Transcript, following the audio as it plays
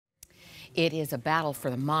It is a battle for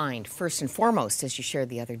the mind, first and foremost, as you shared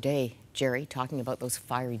the other day, Jerry, talking about those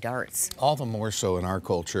fiery darts. All the more so in our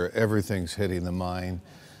culture, everything's hitting the mind.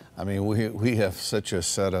 I mean, we have such a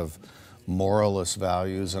set of moralist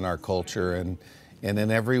values in our culture, and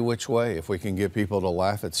in every which way, if we can get people to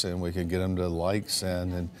laugh at sin, we can get them to like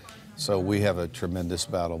sin, and so we have a tremendous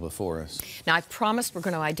battle before us. Now, I promised we're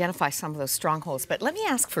going to identify some of those strongholds, but let me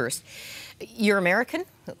ask first, you're American?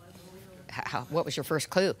 What was your first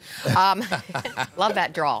clue? Love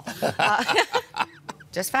that drawl.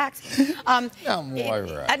 Just facts. No,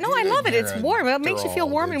 I love it. It's warm. It makes you feel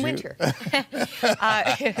warm in winter.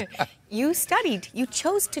 You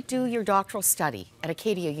chose to do your doctoral study at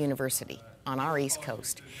Acadia University on our East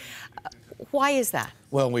Coast. Why is that?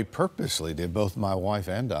 Well, we purposely did, both my wife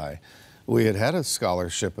and I. We had a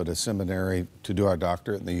scholarship at a seminary to do our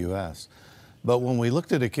doctorate in the U.S. But when we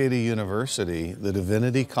looked at Acadia University, the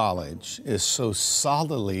Divinity College is so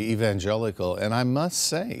solidly evangelical, and I must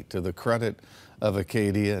say, to the credit of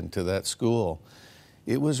Acadia and to that school,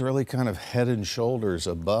 it was really kind of head and shoulders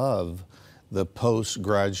above the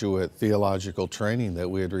postgraduate theological training that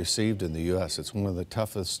we had received in the U.S. It's one of the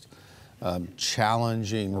toughest,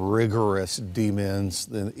 challenging, rigorous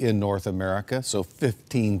DMins in North America. So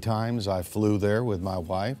 15 times I flew there with my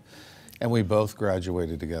wife, and we both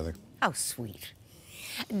graduated together. Oh, sweet.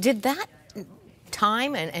 Did that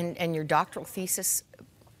time and your doctoral thesis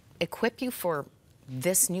equip you for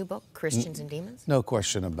this new book, Christians and Demons? No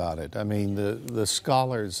question about it. I mean, the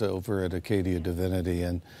scholars over at Acadia Divinity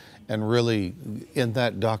and really in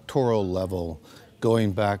that doctoral level,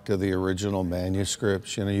 going back to the original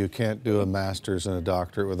manuscripts, you know, you can't do a master's and a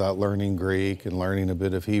doctorate without learning Greek and learning a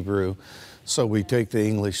bit of Hebrew. So we take the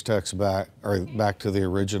English text back to the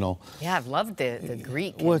original. Yeah, I've loved the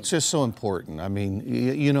Greek. Well, it's just so important. I mean,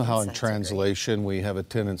 you know how in translation we have a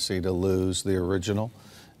tendency to lose the original.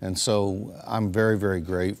 And so I'm very, very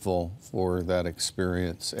grateful for that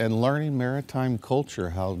experience and learning maritime culture,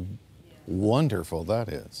 how wonderful that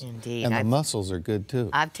is. Indeed. And the mussels are good too.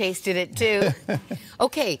 I've tasted it too.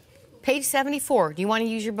 Okay, page 74. Do you want to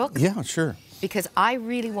use your book? Yeah, sure. Because I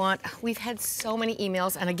really we've had so many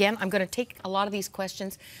emails, and again, I'm going to take a lot of these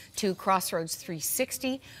questions to Crossroads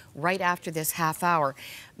 360 right after this half hour.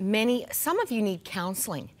 Some of you need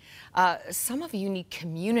counseling. Some of you need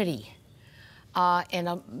community.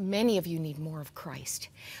 And many of you need more of Christ.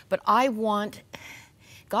 But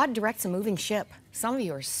God directs a moving ship. Some of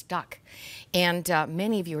you are stuck, and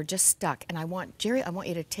many of you are just stuck. And Jerry, I want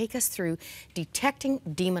you to take us through detecting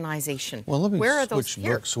demonization. Well, let me switch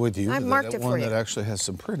books with you. I marked it for you. One that actually has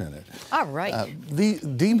some print in it. All right. The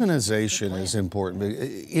demonization is important.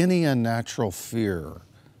 Any unnatural fear,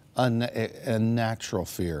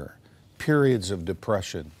 periods of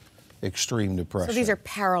depression, extreme depression. So these are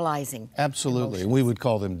paralyzing. Absolutely. And we would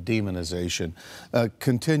call them demonization.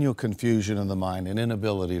 Continual confusion in the mind, an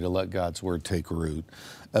inability to let God's word take root.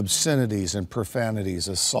 Obscenities and profanities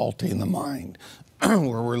assaulting the mind,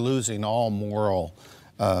 where we're losing all moral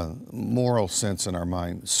sense in our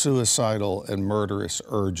mind. Suicidal and murderous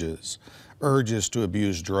urges to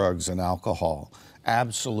abuse drugs and alcohol.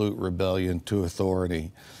 Absolute rebellion to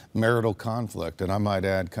authority. Marital conflict, and I might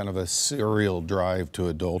add kind of a serial drive to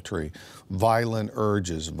adultery, violent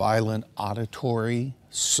urges, violent auditory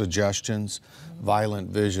suggestions, violent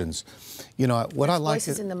visions. You know, what I like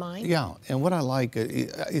voices in the mind? Yeah, and what I like,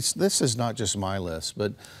 this is not just my list,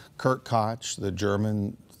 but Kurt Koch, the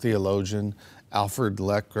German theologian, Alfred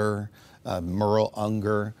Lecker, Merle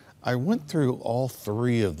Unger. I went through all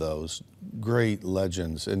three of those great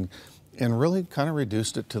legends and really kind of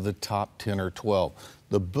reduced it to the top 10 or 12.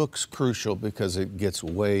 The book's crucial because it gets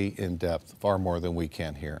way in depth, far more than we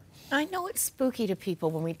can here. I know it's spooky to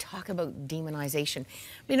people when we talk about demonization.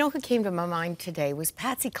 You know who came to my mind today was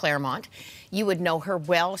Patsy Claremont. You would know her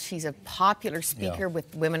well. She's a popular speaker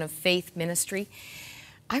with Women of Faith Ministry.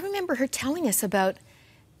 I remember her telling us about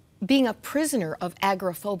being a prisoner of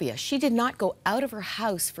agoraphobia. She did not go out of her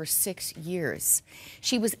house for 6 years.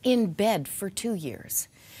 She was in bed for 2 years.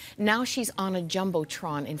 Now she's on a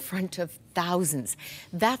jumbotron in front of thousands.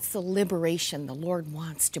 That's the liberation the Lord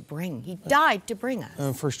wants to bring. He died to bring us.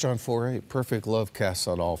 1 John 4:8, perfect love casts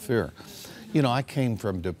out all fear. You know, I came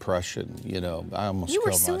from depression, you know, I almost killed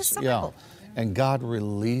myself. You were suicidal. Yeah, and God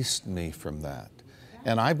released me from that.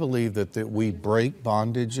 And I believe that we break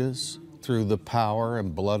bondages through the power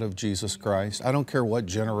and blood of Jesus Christ. I don't care what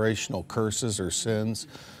generational curses or sins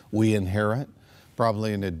we inherit.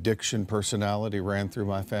 Probably an addiction personality ran through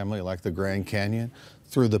my family like the Grand Canyon.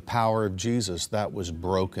 Through the power of Jesus, that was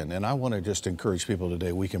broken. And I want to just encourage people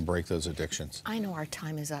today, we can break those addictions. I know our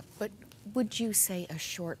time is up, but would you say a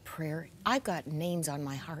short prayer? I've got names on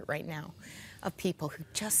my heart right now of people who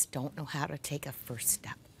just don't know how to take a first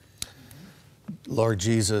step. Lord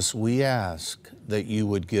Jesus, we ask that you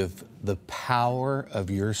would give the power of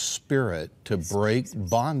your Spirit to break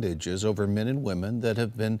bondages over men and women that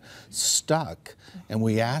have been stuck. And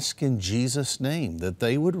we ask in Jesus' name that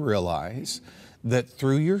they would realize that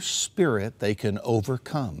through your Spirit they can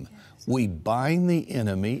overcome. We bind the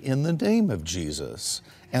enemy in the name of Jesus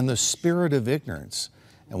and the spirit of ignorance.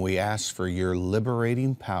 And we ask for your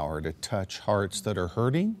liberating power to touch hearts that are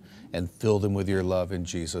hurting and fill them with your love in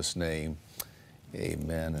Jesus' name.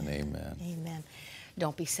 Amen and amen. Amen.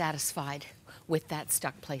 Don't be satisfied with that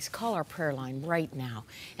stuck place. Call our prayer line right now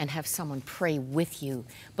and have someone pray with you,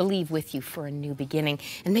 believe with you for a new beginning.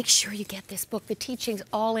 And make sure you get this book. The teaching's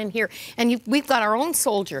all in here. And we've got our own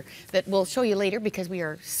soldier that we'll show you later because we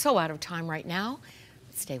are so out of time right now.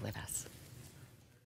 Stay with us.